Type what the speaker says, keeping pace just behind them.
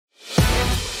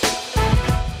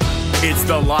It's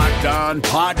the Locked On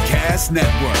Podcast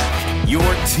Network, your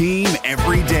team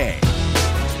every day.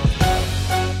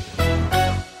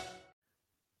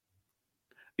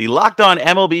 The Locked On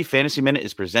MLB Fantasy Minute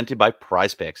is presented by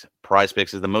Prize Picks. Prize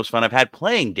Picks is the most fun I've had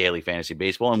playing daily fantasy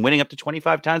baseball and winning up to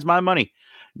 25 times my money.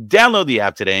 Download the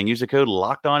app today and use the code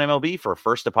LOCKEDONMLB for a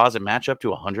first deposit match up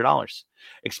to $100.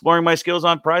 Exploring my skills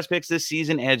on Prize Picks this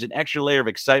season adds an extra layer of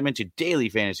excitement to daily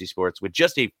fantasy sports. With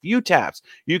just a few taps,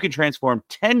 you can transform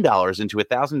 $10 into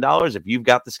 $1,000 if you've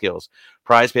got the skills.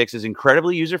 Prize Picks is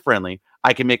incredibly user-friendly.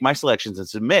 I can make my selections and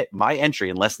submit my entry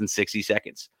in less than 60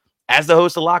 seconds. As the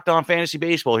host of Locked On Fantasy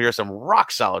Baseball, here are some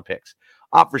rock-solid picks.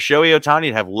 Opt for Shohei Ohtani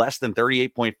to have less than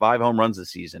 38.5 home runs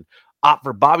this season. Opt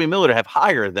for Bobby Miller to have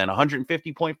higher than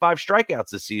 150.5 strikeouts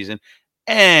this season.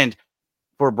 And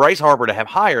for Bryce Harper to have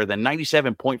higher than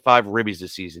 97.5 ribbies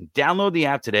this season. Download the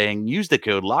app today and use the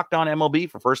code LOCKEDONMLB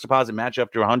for first deposit match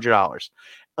up to $100.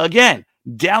 Again,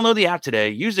 download the app today.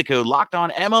 Use the code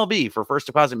LOCKEDONMLB for first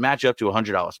deposit match up to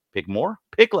 $100. Pick more,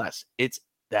 pick less. It's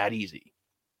that easy.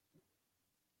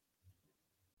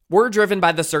 We're driven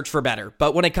by the search for better,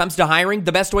 but when it comes to hiring,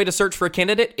 the best way to search for a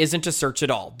candidate isn't to search at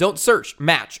all. Don't search,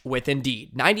 match with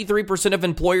Indeed. 93% of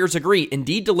employers agree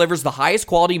Indeed delivers the highest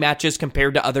quality matches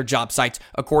compared to other job sites,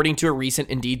 according to a recent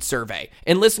Indeed survey.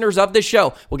 And listeners of this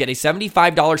show will get a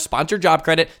 $75 sponsored job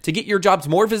credit to get your jobs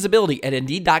more visibility at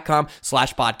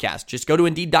Indeed.com/podcast. Just go to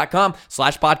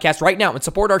Indeed.com/podcast right now and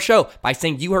support our show by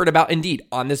saying you heard about Indeed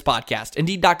on this podcast.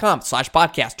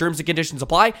 Indeed.com/podcast. Terms and conditions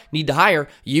apply. Need to hire?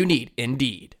 You need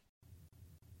Indeed.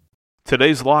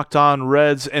 Today's Locked On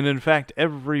Reds, and in fact,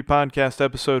 every podcast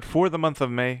episode for the month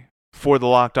of May for the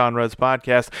Locked On Reds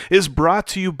podcast is brought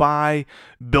to you by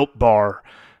Built Bar.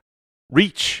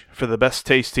 Reach for the best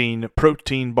tasting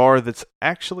protein bar that's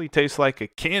actually tastes like a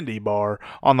candy bar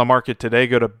on the market today.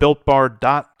 Go to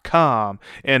BuiltBar.com,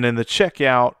 and in the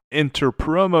checkout, enter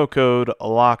promo code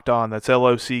LOCKEDON. That's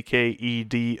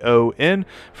LOCKEDON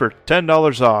for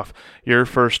 $10 off your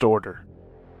first order.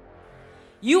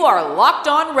 You are Locked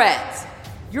On Reds,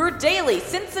 your daily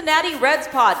Cincinnati Reds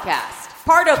podcast.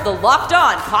 Part of the Locked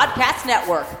On Podcast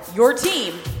Network, your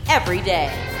team every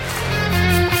day.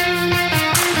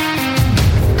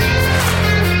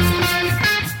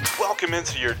 Welcome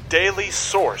into your daily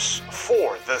source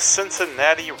for the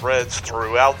Cincinnati Reds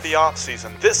throughout the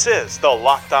offseason. This is the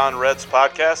Locked On Reds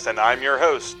podcast, and I'm your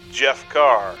host, Jeff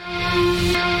Carr.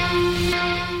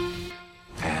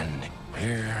 And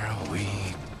here we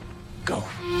go.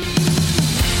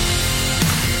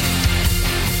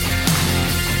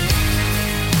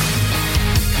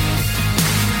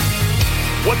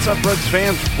 What's up, Reds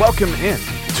fans? Welcome in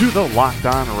to the Locked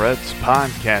On Reds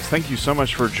podcast. Thank you so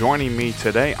much for joining me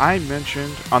today. I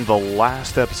mentioned on the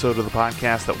last episode of the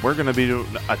podcast that we're going to be doing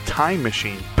a time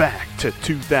machine back to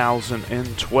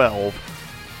 2012.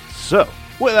 So,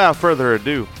 without further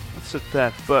ado, let's hit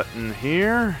that button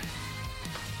here,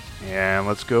 and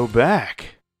let's go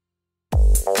back.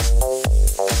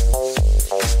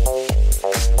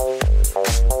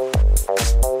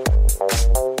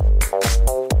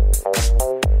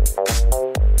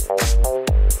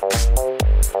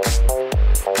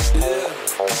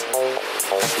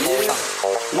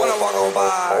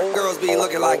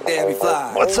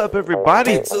 What's up,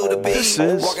 everybody? This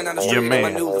is your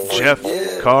man, Jeff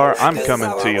Carr. I'm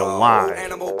coming to you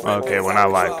live. Okay, well,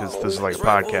 not live because this is like a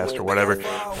podcast or whatever.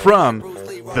 From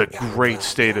the great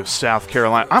state of South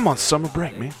Carolina. I'm on summer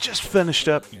break, man. Just finished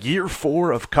up year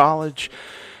 4 of college.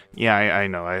 Yeah, I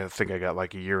know. I think I got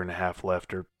like a year and a half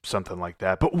left or something like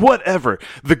that. But whatever.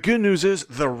 The good news is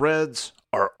the Reds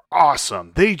are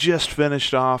awesome. They just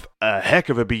finished off a heck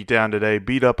of a beatdown today.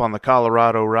 Beat up on the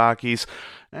Colorado Rockies.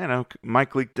 I know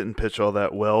Mike Leake didn't pitch all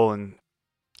that well, and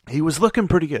he was looking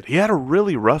pretty good. He had a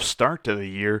really rough start to the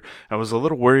year. I was a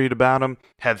little worried about him.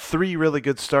 Had 3 really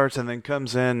good starts, and then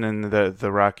comes in, and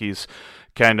the Rockies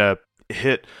kind of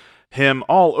hit him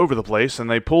all over the place,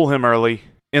 and they pull him early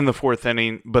in the 4th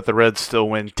inning, but the Reds still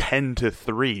win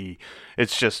 10-3.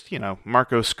 It's just,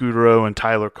 Marco Scutaro and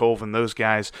Tyler Colvin, those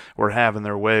guys were having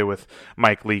their way with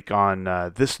Mike Leake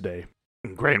on this day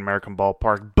in Great American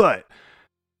Ballpark. But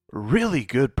really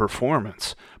good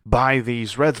performance by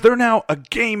these Reds. They're now a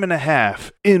game and a half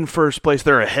in first place.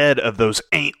 They're ahead of those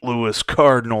St. Louis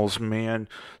Cardinals, man.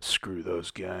 Screw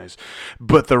those guys.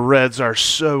 But the Reds are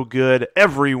so good.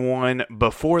 Everyone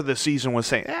before the season was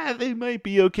saying, they might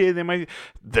be okay.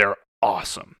 They're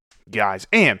awesome, guys.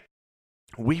 And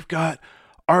we've got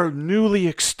our newly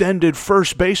extended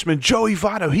first baseman, Joey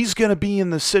Votto. He's going to be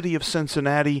in the city of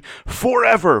Cincinnati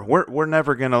forever. We're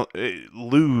never going to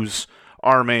lose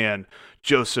our man,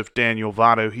 Joseph Daniel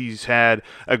Votto. He's had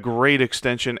a great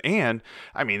extension, and,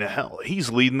 I mean, hell, he's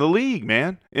leading the league,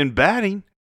 man, in batting,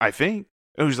 I think.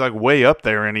 He's like way up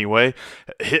there anyway,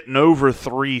 hitting over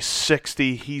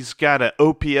 360. He's got an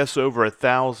OPS over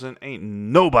 1,000. Ain't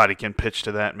nobody can pitch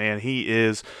to that, man. He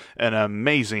is an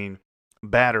amazing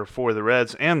batter for the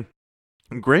Reds, and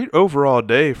great overall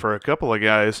day for a couple of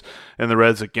guys in the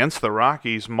Reds against the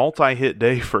Rockies. Multi-hit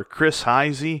day for Chris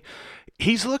Heisey.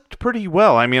 He's looked pretty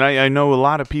well. I mean, I know a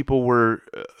lot of people were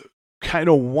kind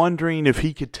of wondering if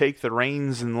he could take the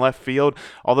reins in left field,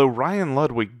 although Ryan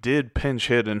Ludwig did pinch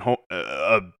hit and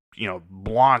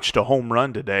launched a home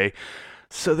run today.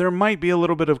 So there might be a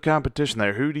little bit of competition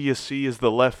there. Who do you see as the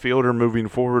left fielder moving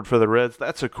forward for the Reds?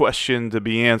 That's a question to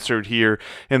be answered here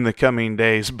in the coming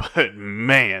days. But,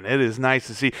 man, it is nice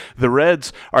to see. The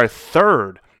Reds are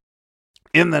third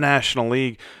in the National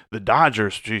League. The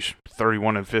Dodgers,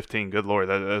 31-15. Good Lord,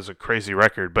 that is a crazy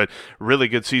record. But really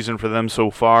good season for them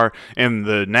so far. And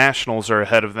the Nationals are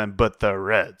ahead of them. But the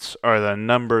Reds are the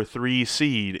number 3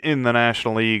 seed in the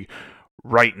National League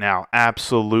right now.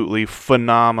 Absolutely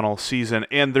phenomenal season,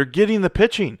 and they're getting the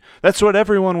pitching. That's what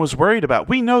everyone was worried about.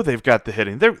 We know they've got the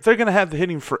hitting. They're going to have the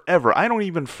hitting forever. I don't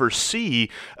even foresee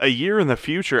a year in the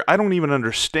future. I don't even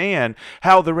understand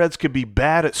how the Reds could be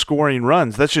bad at scoring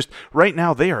runs. That's just, right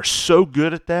now, they are so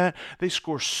good at that. They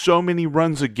score so many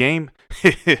runs a game.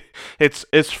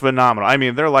 It's phenomenal. I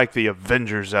mean, they're like the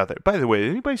Avengers out there. By the way, did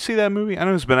anybody see that movie? I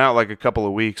know it's been out like a couple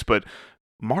of weeks, but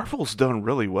Marvel's done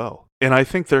really well. And I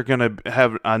think they're going to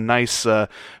have a nice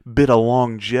bit of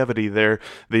longevity there.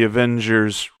 The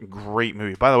Avengers, great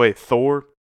movie. By the way, Thor,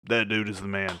 that dude is the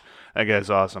man. That guy's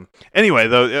awesome. Anyway,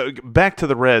 though, back to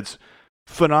the Reds.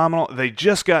 Phenomenal. They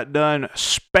just got done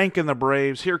spanking the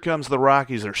Braves. Here comes the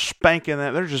Rockies. They're spanking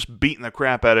them. They're just beating the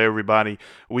crap out of everybody.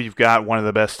 We've got one of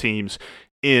the best teams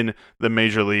in the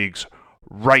major leagues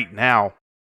right now.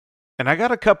 And I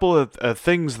got a couple of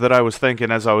things that I was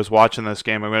thinking as I was watching this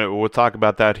game. We'll talk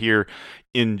about that here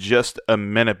in just a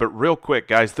minute. But real quick,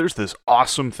 guys, there's this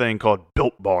awesome thing called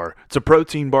Built Bar. It's a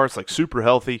protein bar. It's like super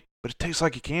healthy, but it tastes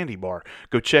like a candy bar.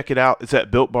 Go check it out. It's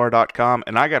at BuiltBar.com,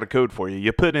 and I got a code for you.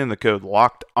 You put in the code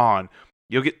LOCKEDON.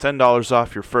 You'll get $10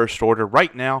 off your first order.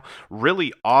 Right now,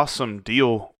 really awesome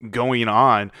deal going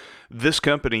on. This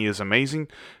company is amazing.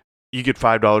 You get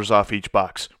 $5 off each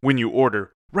box when you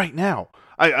order right now.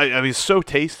 I mean, it's so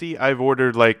tasty. I've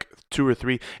ordered like 2 or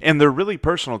 3, and they're really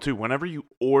personal too. Whenever you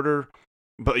order,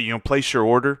 place your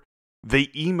order, they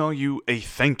email you a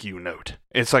thank you note.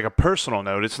 It's like a personal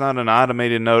note. It's not an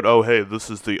automated note. Oh, hey, this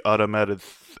is the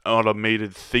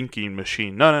automated thinking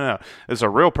machine. No. It's a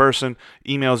real person,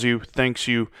 emails you, thanks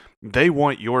you. They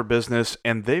want your business,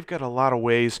 and they've got a lot of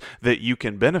ways that you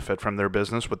can benefit from their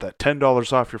business with that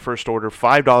 $10 off your first order,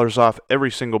 $5 off every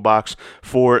single box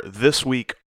for this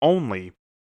week only.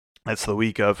 That's the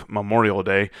week of Memorial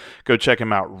Day. Go check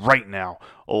them out right now.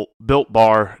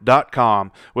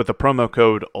 BuiltBar.com with the promo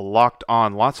code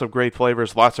LOCKEDON. Lots of great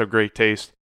flavors, lots of great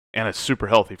taste, and it's super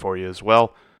healthy for you as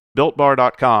well.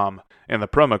 BuiltBar.com and the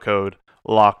promo code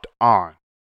LOCKEDON.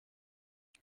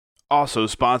 Also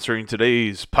sponsoring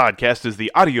today's podcast is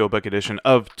the audiobook edition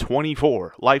of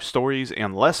 24 Life Stories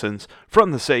and Lessons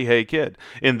from the Say Hey Kid.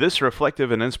 In this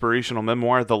reflective and inspirational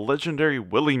memoir, the legendary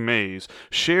Willie Mays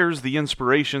shares the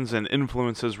inspirations and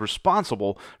influences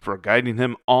responsible for guiding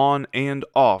him on and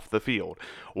off the field.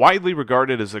 Widely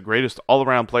regarded as the greatest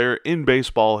all-around player in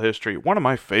baseball history, one of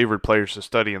my favorite players to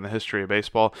study in the history of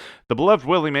baseball, the beloved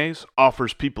Willie Mays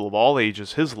offers people of all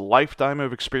ages his lifetime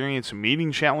of experience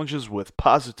meeting challenges with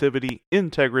positivity,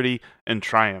 integrity, and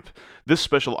triumph. This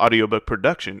special audiobook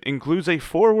production includes a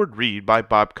forward read by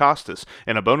Bob Costas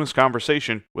and a bonus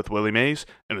conversation with Willie Mays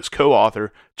and his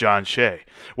co-author, John Shea.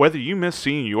 Whether you miss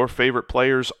seeing your favorite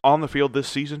players on the field this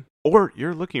season, or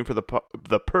you're looking for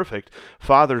the perfect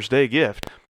Father's Day gift,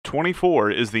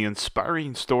 24 is the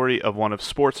inspiring story of one of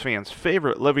sports fans'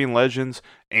 favorite living legends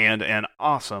and an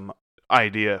awesome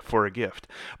idea for a gift.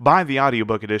 Buy the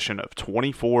audiobook edition of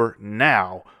 24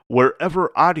 now,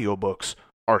 wherever audiobooks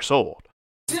are sold.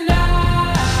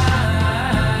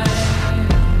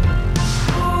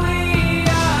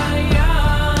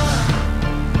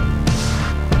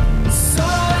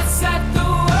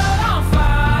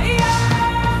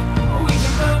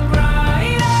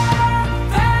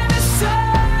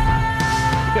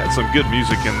 Some good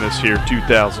music in this here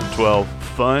 2012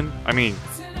 Fun. I mean,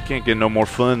 you can't get no more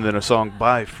fun than a song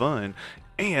by Fun.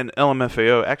 And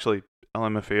LMFAO, actually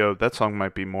LMFAO, that song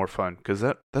might be more fun because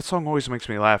that song always makes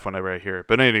me laugh whenever I hear it.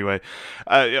 But anyway,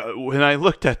 when I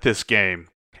looked at this game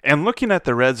and looking at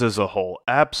the Reds as a whole,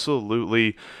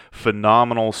 absolutely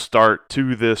phenomenal start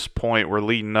to this point. We're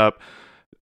leading up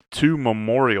to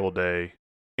Memorial Day,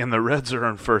 and the Reds are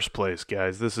in first place,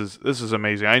 guys. This is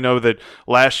amazing. I know that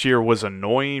last year was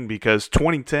annoying because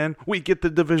 2010, we get the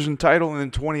division title, and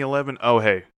in 2011, oh,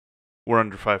 hey, we're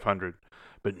under 500.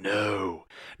 But no,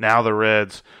 now the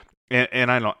Reds,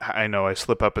 and I know I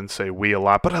slip up and say we a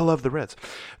lot, but I love the Reds.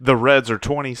 The Reds are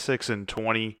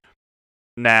 26-20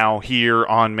 now here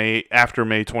on after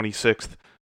May 26th.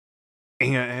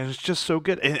 And it's just so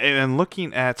good. And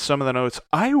looking at some of the notes,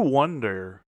 I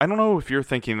wonder, I don't know if you're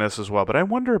thinking this as well, but I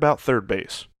wonder about third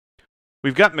base.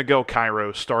 We've got Miguel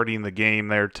Cairo starting the game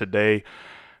there today,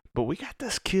 but we got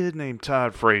this kid named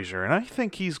Todd Frazier, and I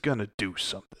think he's going to do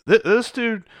something. This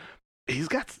dude, he's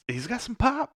got some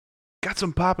pop. Got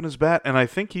some pop in his bat, and I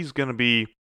think he's going to be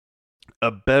a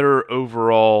better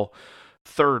overall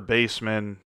third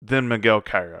baseman than Miguel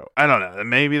Cairo. I don't know.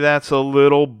 Maybe that's a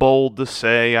little bold to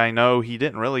say. I know he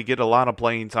didn't really get a lot of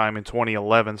playing time in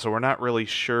 2011, so we're not really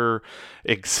sure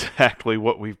exactly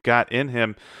what we've got in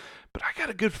him, but I got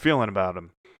a good feeling about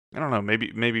him. I don't know.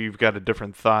 Maybe you've got a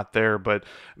different thought there, but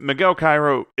Miguel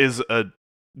Cairo is a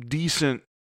decent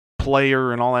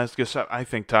player and all that good stuff. I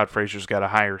think Todd Frazier's got a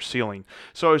higher ceiling.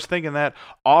 So I was thinking that.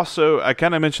 Also, I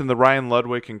kind of mentioned the Ryan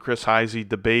Ludwig and Chris Heisey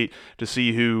debate to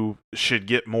see who should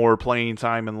get more playing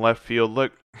time in left field.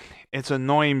 Look, it's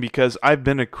annoying because I've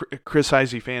been a Chris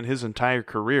Heisey fan his entire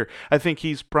career. I think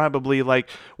he's probably like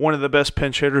one of the best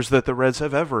pinch hitters that the Reds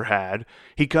have ever had.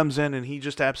 He comes in and he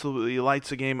just absolutely lights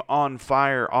the game on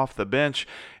fire off the bench.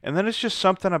 And then it's just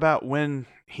something about when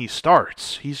he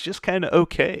starts. He's just kind of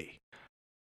okay.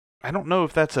 I don't know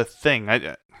if that's a thing.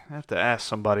 I have to ask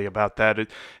somebody about that.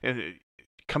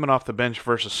 Coming off the bench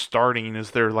versus starting, is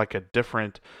there like a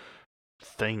different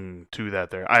thing to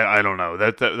that there? I don't know.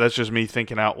 That's just me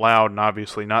thinking out loud and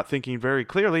obviously not thinking very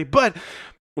clearly. But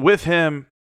with him,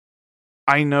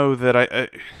 I know that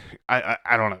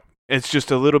I don't know. It's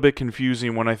just a little bit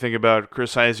confusing when I think about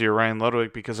Chris Heisey or Ryan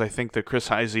Ludwig, because I think that Chris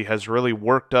Heisey has really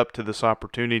worked up to this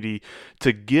opportunity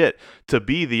to get to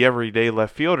be the everyday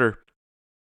left fielder.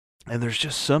 And there's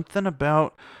just something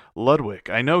about Ludwig.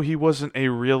 I know he wasn't a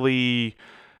really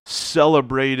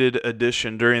celebrated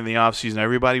addition during the offseason.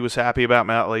 Everybody was happy about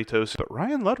Matt Latos, but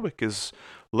Ryan Ludwig is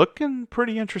looking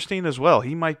pretty interesting as well.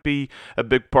 He might be a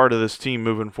big part of this team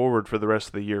moving forward for the rest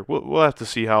of the year. We'll have to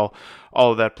see how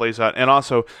all of that plays out. And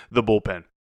also the bullpen.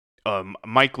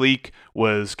 Mike Leake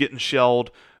was getting shelled.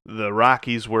 The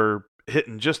Rockies were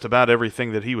hitting just about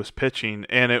everything that he was pitching,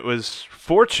 and it was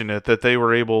fortunate that they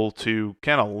were able to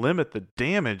kind of limit the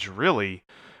damage, really.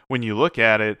 When you look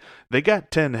at it, they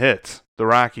got 10 hits. The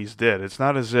Rockies did. It's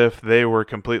not as if they were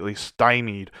completely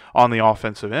stymied on the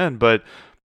offensive end, but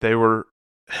they were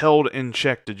held in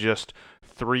check to just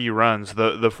 3 runs.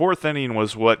 The fourth inning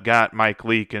was what got Mike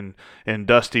Leake, and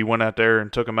Dusty went out there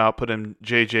and took him out, put in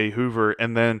J.J. Hoover,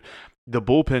 and then the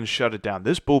bullpen shut it down.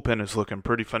 This bullpen is looking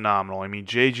pretty phenomenal. I mean,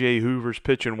 J.J. Hoover's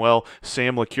pitching well.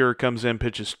 Sam LeCure comes in,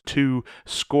 pitches 2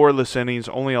 scoreless innings,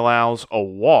 only allows a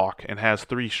walk, and has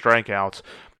 3 strikeouts.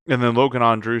 And then Logan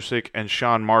Ondrusek and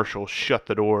Sean Marshall shut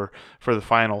the door for the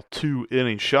final 2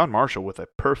 innings. Sean Marshall with a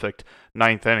perfect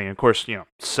 9th inning. Of course,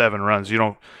 7 runs. You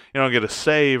don't get a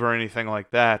save or anything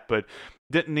like that, but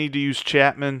didn't need to use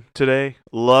Chapman today.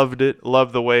 Loved it.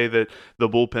 Loved the way that the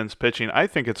bullpen's pitching. I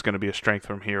think it's going to be a strength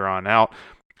from here on out.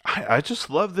 I just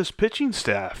love this pitching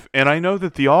staff. And I know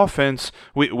that the offense,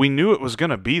 we knew it was going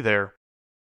to be there.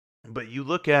 But you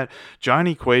look at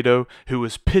Johnny Cueto, who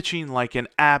is pitching like an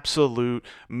absolute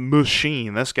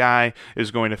machine. This guy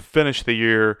is going to finish the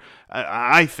year,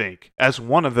 I think, as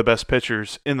one of the best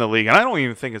pitchers in the league. And I don't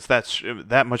even think it's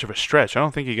that much of a stretch. I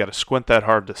don't think you got to squint that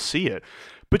hard to see it.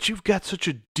 But you've got such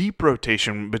a deep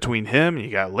rotation between him, and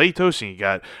you got Latos, and you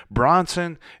got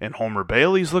Bronson, and Homer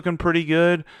Bailey's looking pretty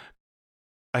good.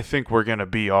 I think we're going to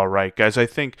be all right, guys. I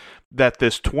think that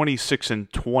this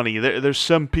 26-20, there's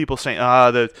some people saying,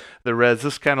 the Reds,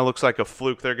 this kind of looks like a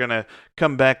fluke. They're going to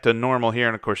come back to normal here.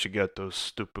 And, of course, you got those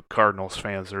stupid Cardinals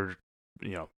fans that are,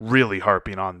 really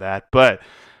harping on that. But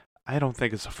I don't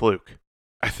think it's a fluke.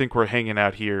 I think we're hanging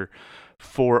out here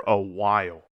for a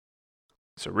while.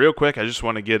 So real quick, I just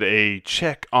want to get a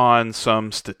check on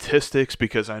some statistics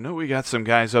because I know we got some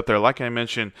guys up there. Like I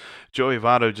mentioned, Joey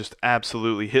Votto just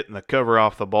absolutely hitting the cover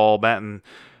off the ball, batting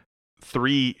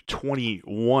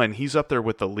 .321. He's up there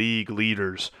with the league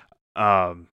leaders.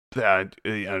 Miguel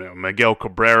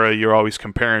Cabrera, you're always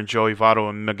comparing Joey Votto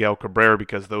and Miguel Cabrera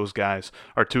because those guys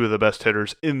are 2 of the best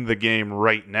hitters in the game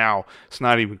right now. It's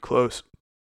not even close.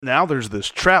 Now there's this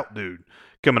Trout dude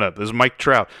coming up. This is Mike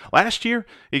Trout. Last year,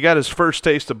 he got his first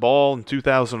taste of ball in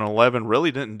 2011.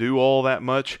 Really didn't do all that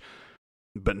much.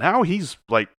 But now he's,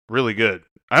 really good.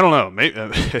 I don't know. Maybe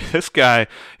this guy,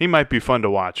 he might be fun to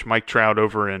watch. Mike Trout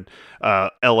over in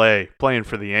L.A. playing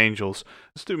for the Angels.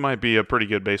 This dude might be a pretty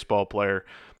good baseball player.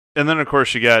 And then, of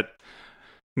course, you got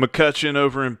McCutchen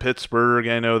over in Pittsburgh.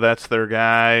 I know that's their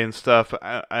guy and stuff.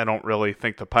 I don't really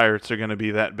think the Pirates are going to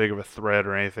be that big of a threat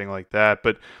or anything like that.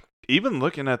 But even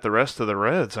looking at the rest of the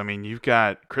Reds, I mean, you've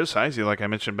got Chris Heisey, like I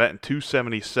mentioned, batting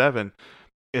 .277.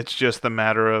 It's just the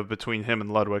matter of between him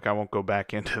and Ludwig. I won't go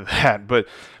back into that. But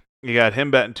you got him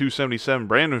batting .277.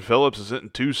 Brandon Phillips is hitting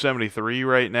 .273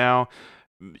 right now,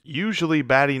 usually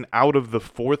batting out of the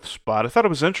fourth spot. I thought it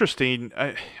was interesting.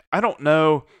 I don't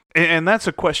know, and that's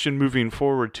a question moving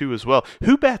forward too as well.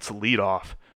 Who bats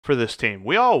leadoff for this team?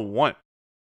 We all want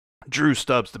Drew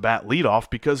Stubbs to bat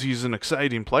leadoff because he's an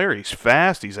exciting player. He's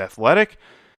fast. He's athletic.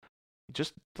 He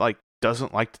just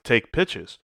doesn't like to take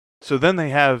pitches. So then they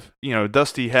have,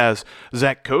 Dusty has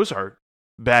Zach Cozart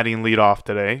batting leadoff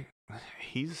today.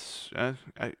 He's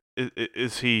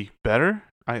is he better?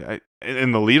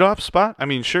 In the leadoff spot? I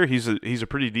mean, sure, he's a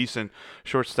pretty decent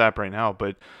shortstop right now,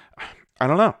 but I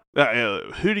don't know.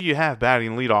 Who do you have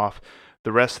batting leadoff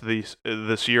the rest of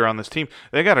this year on this team?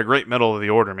 They got a great middle of the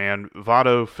order, man.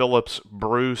 Votto, Phillips,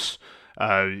 Bruce.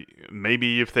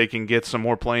 Maybe if they can get some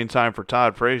more playing time for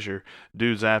Todd Frazier,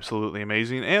 dude's absolutely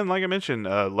amazing. And like I mentioned,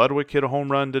 Ludwig hit a home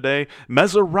run today.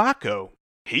 Mesoraco,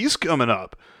 he's coming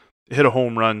up. Hit a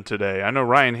home run today. I know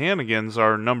Ryan Hannigan's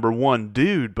our number one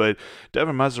dude, but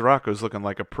Devin Mesoraco's looking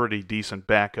like a pretty decent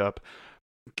backup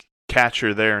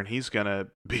catcher there, and he's going to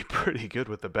be pretty good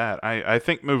with the bat. I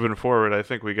think moving forward, I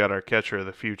think we got our catcher of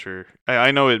the future.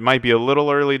 I know it might be a little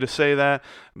early to say that,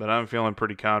 but I'm feeling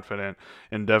pretty confident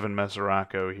in Devin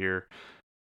Mesoraco here.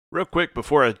 Real quick,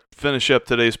 before I finish up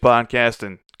today's podcast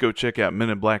and go check out Men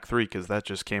in Black 3, because that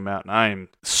just came out, and I am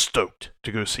stoked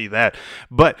to go see that.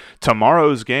 But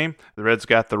tomorrow's game, the Reds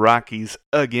got the Rockies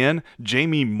again.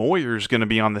 Jamie Moyer's going to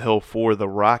be on the hill for the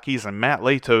Rockies, and Matt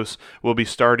Latos will be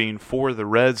starting for the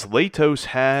Reds. Latos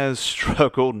has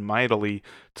struggled mightily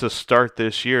to start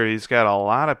this year. He's got a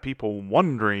lot of people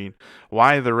wondering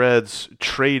why the Reds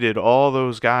traded all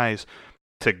those guys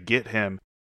to get him.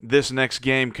 This next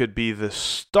game could be the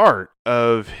start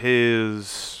of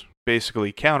his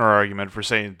basically counter argument for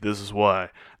saying this is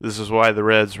why the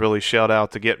Reds really shelled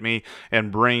out to get me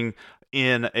and bring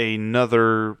in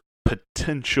another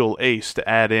potential ace to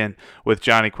add in with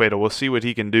Johnny Cueto. We'll see what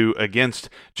he can do against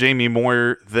Jamie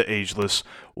Moyer, the ageless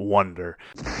wonder.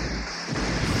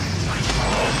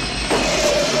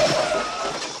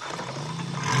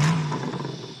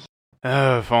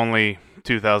 If only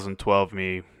 2012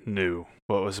 me knew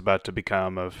what was about to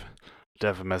become of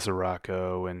Devin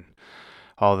Mesoraco and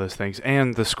all those things.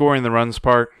 And the scoring the runs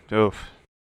part,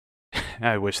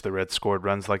 I wish the Reds scored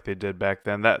runs like they did back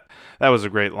then. That was a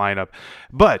great lineup.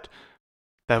 But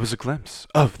that was a glimpse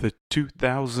of the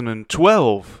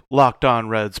 2012 Locked On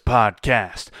Reds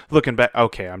podcast. Looking back,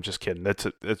 okay, I'm just kidding.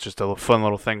 It's just a fun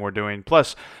little thing we're doing.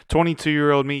 Plus,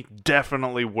 22-year-old me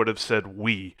definitely would have said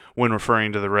we when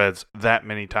referring to the Reds that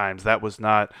many times. That was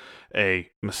not a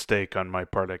mistake on my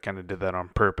part. I kind of did that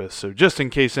on purpose. So just in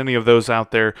case any of those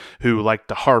out there who like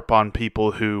to harp on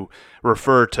people who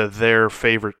refer to their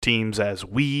favorite teams as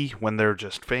we when they're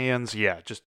just fans,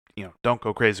 just don't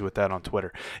go crazy with that on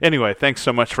Twitter. Anyway, thanks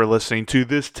so much for listening to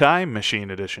this Time Machine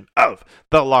edition of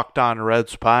the Locked On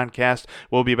Reds podcast.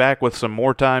 We'll be back with some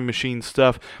more Time Machine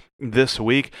stuff this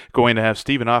week. Going to have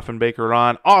Stephen Offenbaker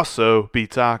on. Also be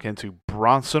talking to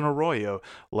Bronson Arroyo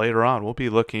later on. We'll be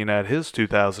looking at his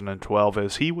 2012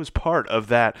 as he was part of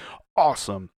that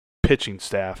awesome pitching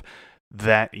staff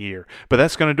that year. But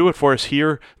that's going to do it for us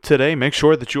here today. Make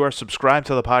sure that you are subscribed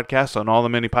to the podcast on all the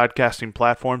many podcasting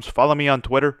platforms. Follow me on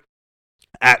Twitter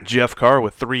at Jeff Carr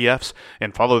with 3 Fs,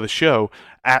 and follow the show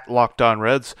at Locked On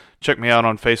Reds. Check me out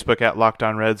on Facebook at Locked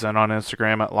On Reds and on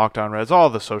Instagram at Locked On Reds, all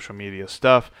the social media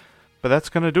stuff. But that's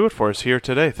going to do it for us here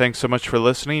today. Thanks so much for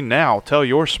listening. Now tell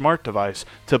your smart device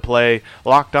to play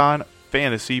Locked On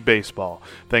Fantasy Baseball.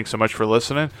 Thanks so much for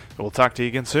listening, and we'll talk to you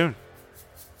again soon.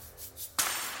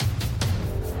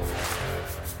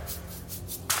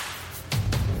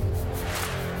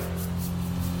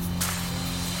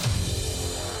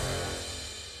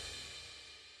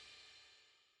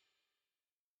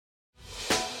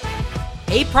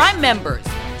 Hey, Prime members,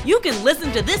 you can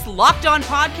listen to this Locked On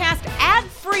podcast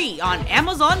ad-free on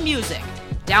Amazon Music.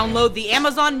 Download the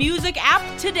Amazon Music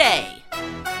app today.